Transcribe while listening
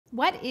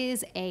What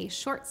is a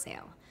short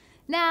sale?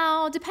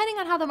 Now, depending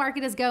on how the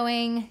market is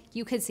going,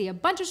 you could see a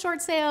bunch of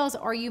short sales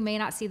or you may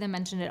not see them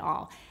mentioned at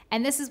all.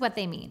 And this is what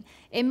they mean.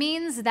 It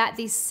means that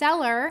the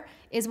seller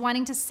is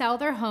wanting to sell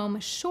their home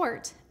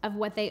short of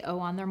what they owe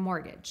on their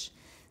mortgage.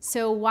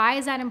 So why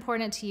is that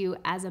important to you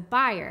as a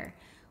buyer?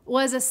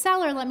 Well, as a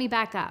seller, let me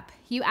back up.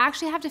 You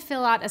actually have to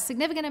fill out a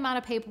significant amount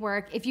of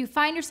paperwork. If you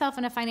find yourself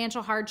in a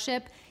financial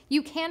hardship,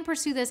 you can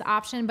pursue this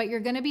option, but you're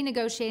going to be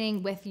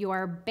negotiating with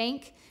your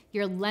bank,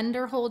 your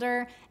lender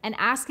holder, and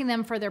asking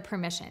them for their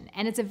permission.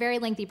 And it's a very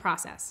lengthy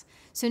process.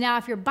 So now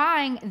if you're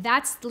buying,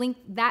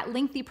 that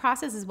lengthy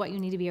process is what you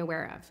need to be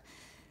aware of.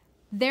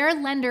 Their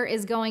lender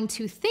is going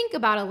to think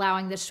about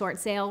allowing this short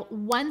sale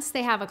once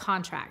they have a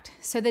contract.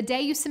 So the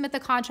day you submit the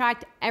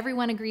contract,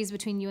 everyone agrees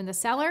between you and the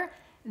seller.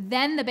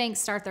 Then the banks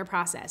start their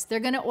process. They're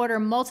going to order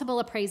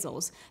multiple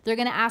appraisals. They're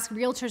going to ask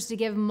realtors to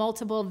give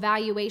multiple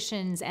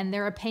valuations and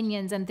their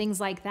opinions and things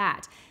like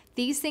that.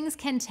 These things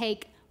can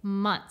take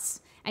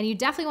months. And you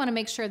definitely want to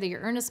make sure that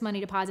your earnest money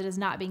deposit is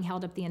not being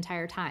held up the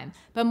entire time.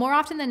 But more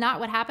often than not,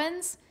 what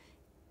happens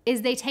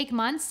is they take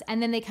months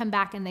and then they come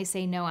back and they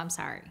say, no, I'm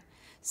sorry.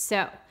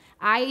 So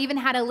I even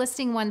had a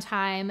listing one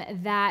time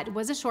that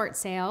was a short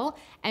sale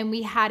and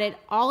we had it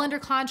all under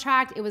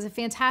contract. It was a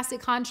fantastic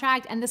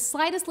contract. And the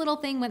slightest little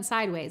thing went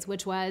sideways,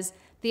 which was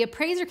the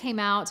appraiser came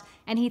out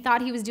and he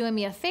thought he was doing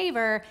me a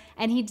favor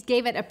and he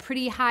gave it a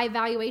pretty high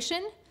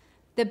valuation.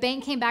 The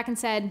bank came back and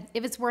said,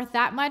 if it's worth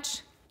that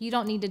much, you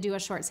don't need to do a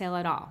short sale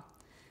at all.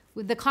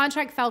 The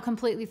contract fell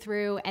completely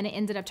through and it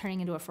ended up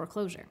turning into a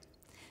foreclosure.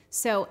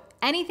 So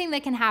anything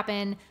that can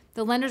happen,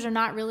 the lenders are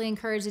not really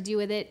encouraged to do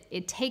with it.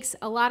 It takes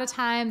a lot of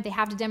time. They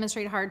have to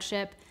demonstrate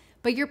hardship,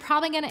 but you're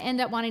probably going to end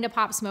up wanting to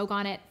pop smoke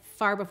on it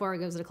far before it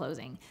goes to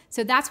closing.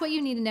 So that's what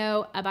you need to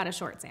know about a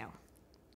short sale.